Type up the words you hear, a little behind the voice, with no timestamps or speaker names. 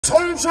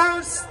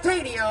Somerville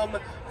Stadium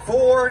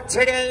for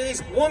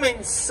today's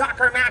women's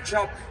soccer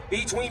matchup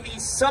between the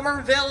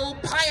Somerville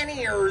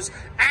Pioneers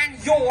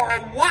and your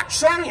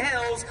Watchung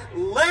Hills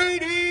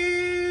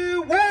Lady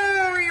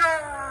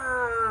Warriors.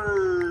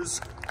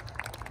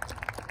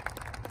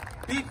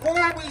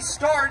 Before we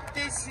start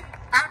this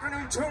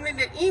afternoon tune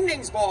into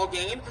evening's ball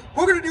game,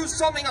 we're going to do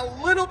something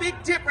a little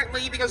bit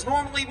differently because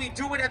normally we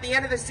do it at the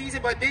end of the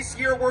season, but this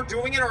year we're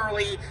doing it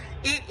early.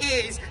 It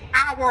is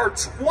our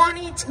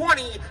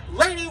 2020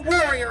 Lady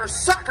Warriors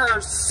Soccer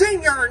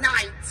Senior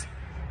Night.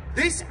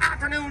 This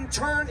afternoon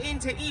turned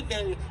into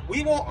evening,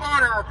 we will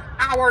honor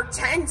our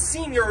 10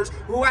 seniors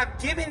who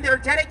have given their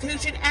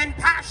dedication and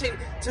passion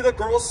to the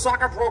girls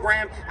soccer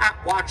program at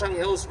Watchung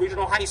Hills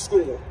Regional High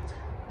School.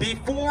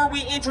 Before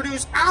we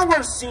introduce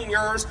our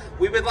seniors,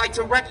 we would like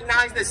to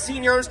recognize the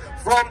seniors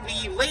from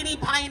the Lady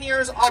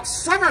Pioneers of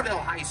Somerville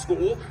High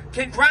School.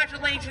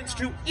 Congratulations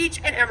to each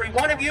and every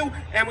one of you,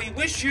 and we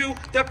wish you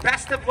the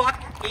best of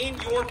luck in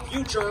your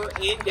future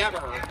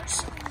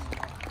endeavors.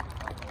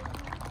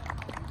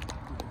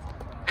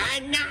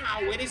 And now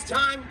it is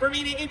time for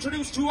me to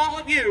introduce to all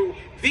of you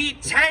the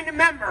 10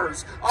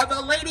 members of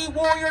the Lady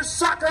Warriors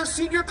Soccer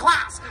Senior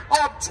Class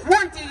of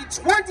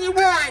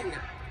 2021.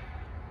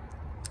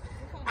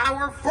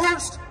 Our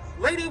first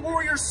Lady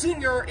Warrior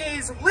Senior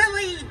is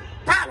Lily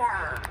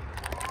Bauer.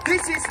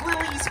 This is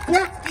Lily's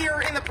 4th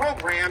year in the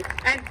program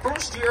and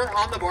 1st year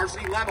on the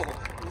varsity level.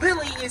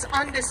 Lily is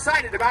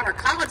undecided about her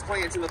college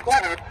plans in the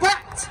fall,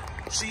 but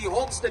she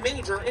holds the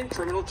major in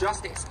criminal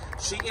justice.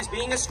 She is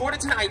being escorted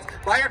tonight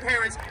by her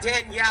parents,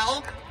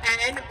 Danielle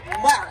and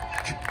Mark.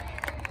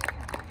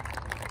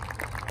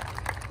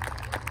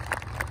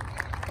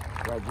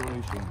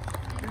 Congratulations.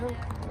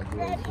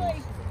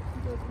 Congratulations.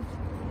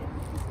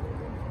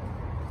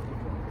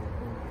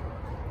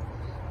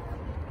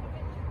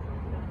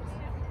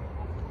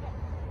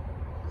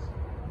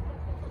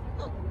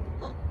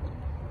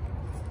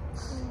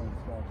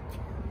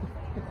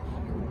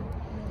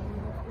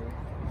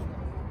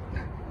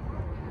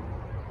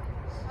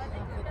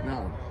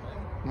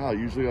 No,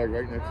 usually like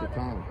right next to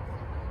Tom.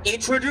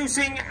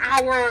 Introducing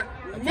our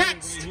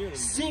next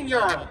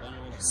senior,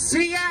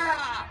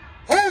 Sierra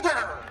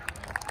Holder.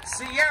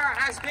 Sierra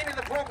has been in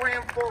the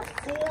program for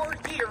 4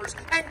 years,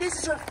 and this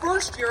is her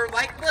 1st year,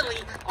 like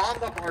Lily, on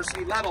the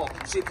varsity level.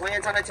 She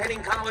plans on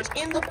attending college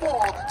in the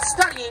fall,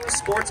 studying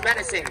sports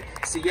medicine.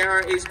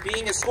 Sierra is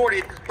being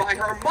escorted by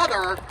her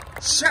mother,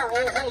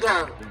 Cheryl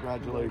Holder.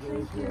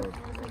 Congratulations, Sierra.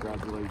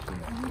 Congratulations.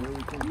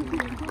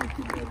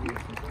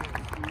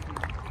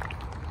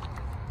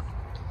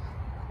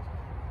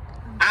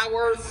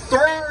 Our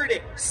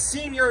 3rd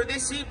senior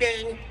this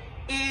evening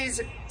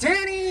is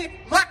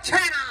Danny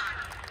McKenna.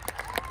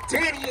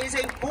 Danny is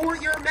a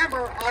 4-year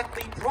member of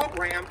the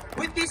program,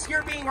 with this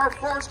year being her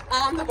 1st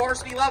on the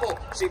varsity level.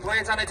 She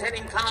plans on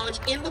attending college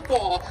in the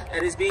fall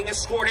and is being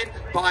escorted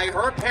by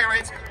her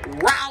parents,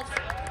 Ralph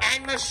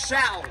and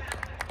Michelle.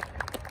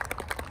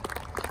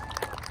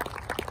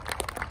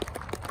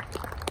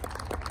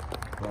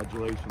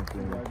 Congratulations,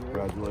 Danny.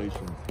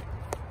 Congratulations.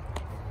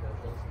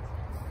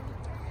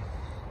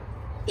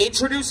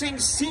 Introducing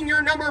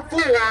senior number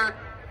 4,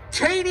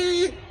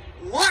 Katie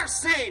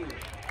Larson.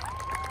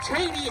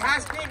 Katie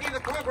has been in the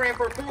program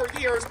for 4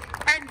 years,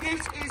 and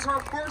this is her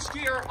 1st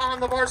year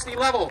on the varsity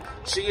level.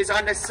 She is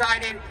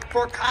undecided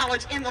for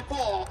college in the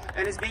fall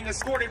and is being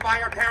escorted by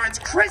her parents,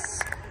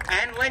 Chris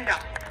and Linda.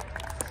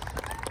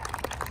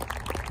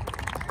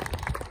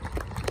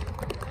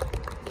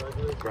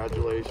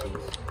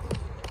 Congratulations.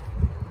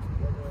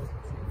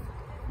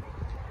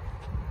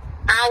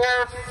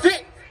 Our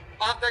 5th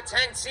of the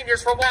 10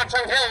 seniors for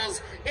Watchung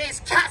Hills is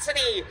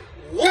Cassidy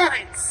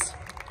Lawrence.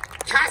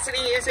 Cassidy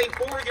is a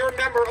 4-year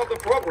member of the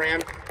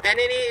program, and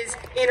it is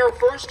in her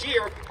 1st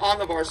year on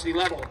the varsity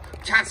level.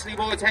 Cassidy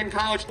will attend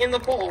college in the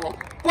fall,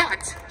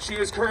 but she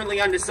is currently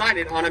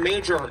undecided on a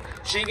major.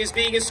 She is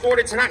being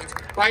escorted tonight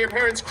by her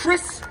parents,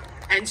 Chris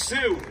and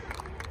Sue.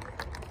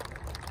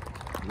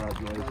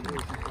 Congratulations.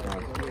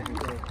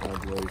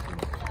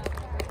 Congratulations.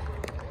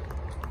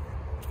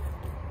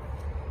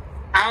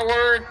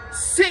 Our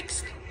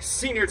 6th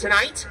senior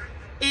tonight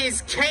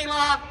is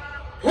Kayla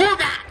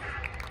Horvath.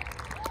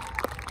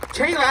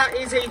 Kayla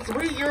is a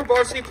 3-year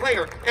varsity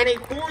player and a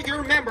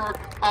 4-year member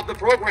of the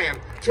program.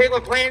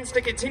 Kayla plans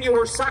to continue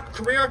her soccer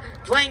career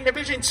playing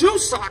Division II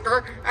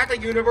soccer at the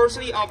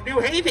University of New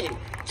Haven.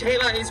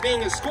 Kayla is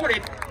being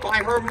escorted by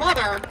her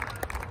mother,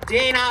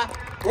 Dana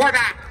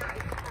Horvath.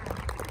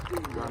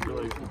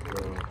 Congratulations,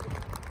 Kayla.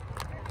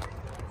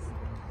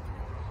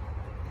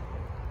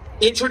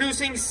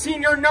 Introducing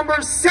senior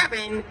number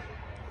 7,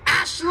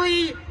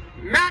 Ashley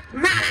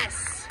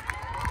McManus.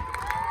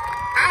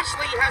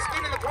 Ashley has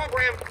been in the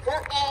program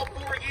for all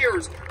 4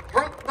 years.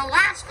 The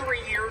last 3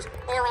 years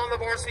are on the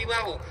varsity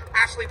level.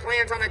 Ashley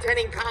plans on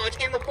attending college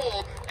in the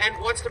fall and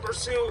wants to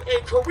pursue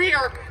a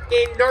career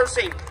in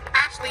nursing.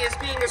 Ashley is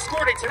being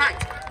escorted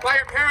tonight by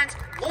her parents,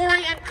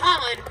 Lori and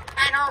Colin,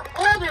 and her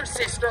older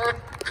sister,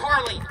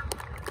 Carly.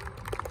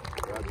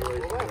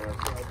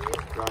 Congratulations,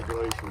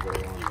 Congratulations,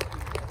 everyone.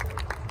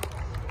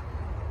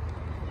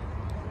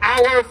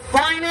 Our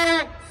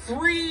final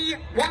 3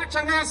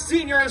 Watchung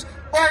seniors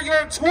are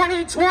your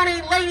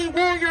 2020 Lady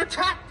Warrior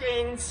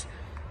captains.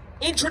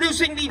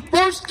 Introducing the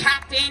first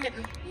captain,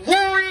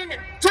 Lauren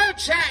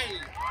Dolce.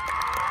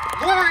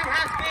 Lauren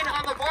has been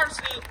on the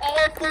varsity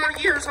all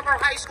 4 years of her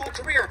high school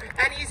career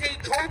and is a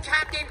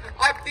co-captain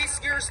of this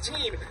year's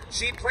team.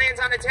 She plans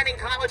on attending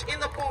college in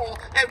the fall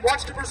and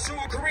wants to pursue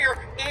a career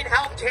in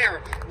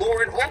healthcare.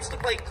 Lauren hopes to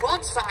play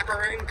club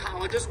soccer in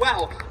college as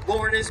well.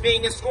 Lauren is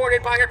being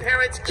escorted by her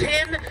parents,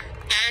 Kim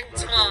and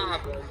Tom.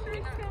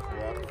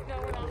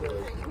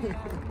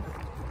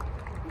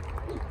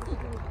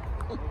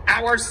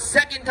 Our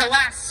second to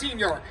last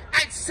senior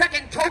and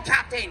second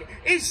co-captain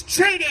is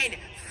Jaden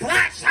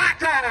Flash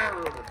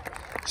Hacker.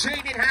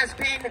 Jaden has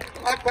been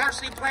a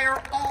varsity player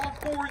all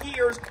 4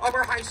 years of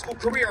her high school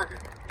career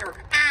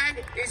and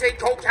is a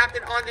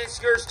co-captain on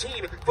this year's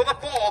team. For the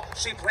fall,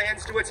 she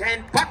plans to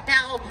attend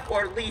Bucknell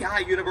or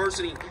Lehigh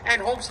University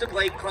and hopes to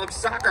play club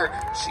soccer.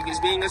 She is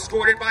being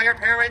escorted by her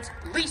parents,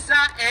 Lisa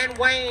and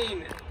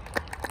Wayne.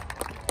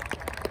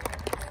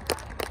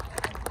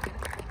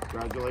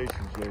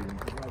 Congratulations,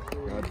 Jaden.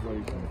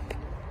 Congratulations.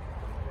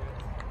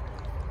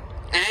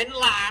 And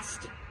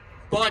last,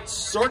 but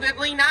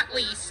certainly not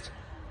least,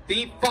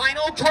 the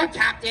final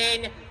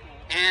co-captain,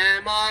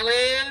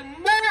 Emily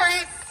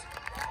Morris.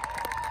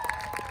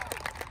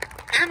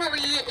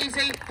 Emily is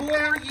a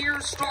 4-year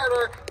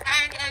starter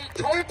and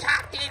a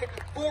co-captain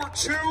for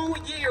 2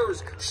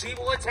 years. She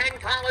will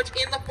attend college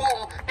in the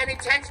fall and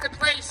intends to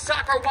play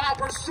soccer while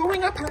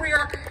pursuing a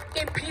career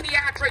in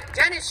pediatric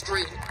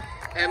dentistry.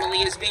 Emily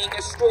is being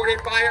escorted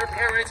by her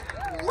parents,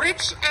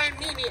 Rich and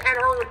Mimi, and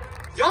her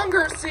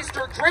younger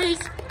sister,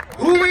 Grace,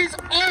 who is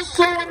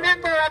also a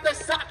member of the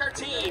soccer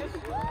team.